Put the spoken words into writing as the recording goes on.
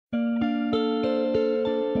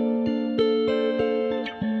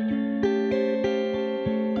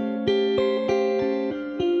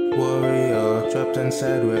trapped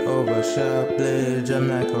inside with over sharp blades. I'm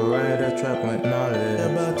like a rider trapped with knowledge,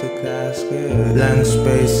 about to cascade. Blank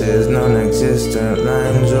spaces, non-existent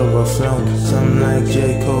lines overflow. Some like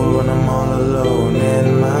J. Cole when I'm all alone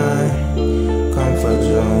in my comfort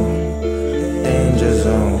zone, danger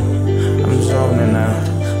zone. I'm zoning out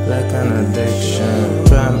like an addiction.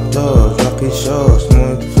 Tramp doors, rocky shores,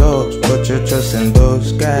 smooth flows. Put your trust in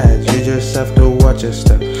those guys. You just have to watch your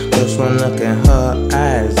step. Just one look in her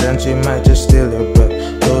eyes and she might just steal your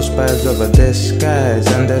breath. Those spies of a disguise,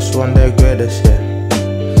 and that's one their greatest yet.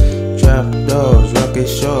 Trap doors, rocky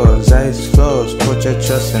shores, ice flows. Put your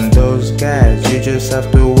trust in those guys. You just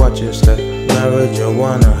have to watch your step.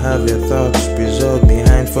 Marijuana, have your thoughts preserved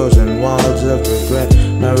behind frozen walls of regret.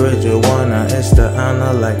 Marijuana is the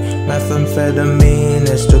honor like methamphetamine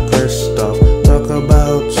is to Christoph. Talk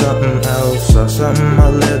about something else or something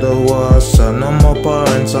a little worse. So no more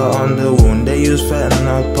pouring salt on the wound. They use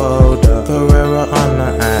fentanyl powder. Carrera on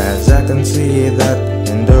the eyes, I can see that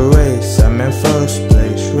in the race. I'm in first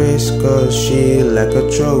place. Race cause she like a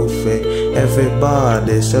trophy.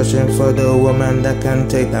 Everybody searching for the woman that can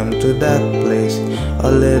take them to that place a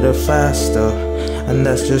little faster, and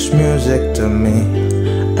that's just music to me.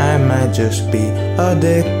 I might just be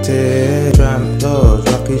addicted. Tramp doors,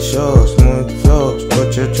 rocky shores, smooth flows.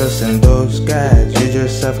 Put your trust in those guys. You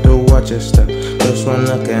just have to watch your step. Just one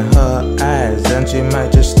look in her eyes and she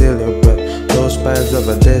might just steal your breath. Those spies of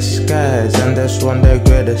a disguise, and that's one their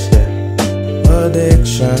greatest yet.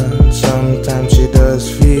 Addiction, sometimes she does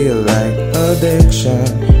feel like addiction.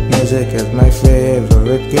 Music is my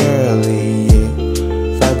favorite girlie,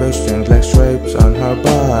 yeah. Fabric strings like stripes on her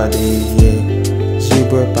body, yeah.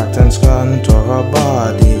 Zebra patterns contour her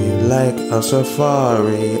body like a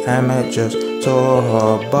safari. I might just tour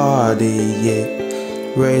her body, yeah.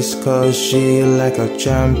 Race cause she like a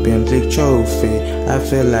Champions League trophy. I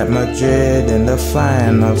feel like Madrid in the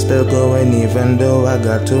final, still going even though I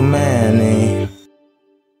got too many.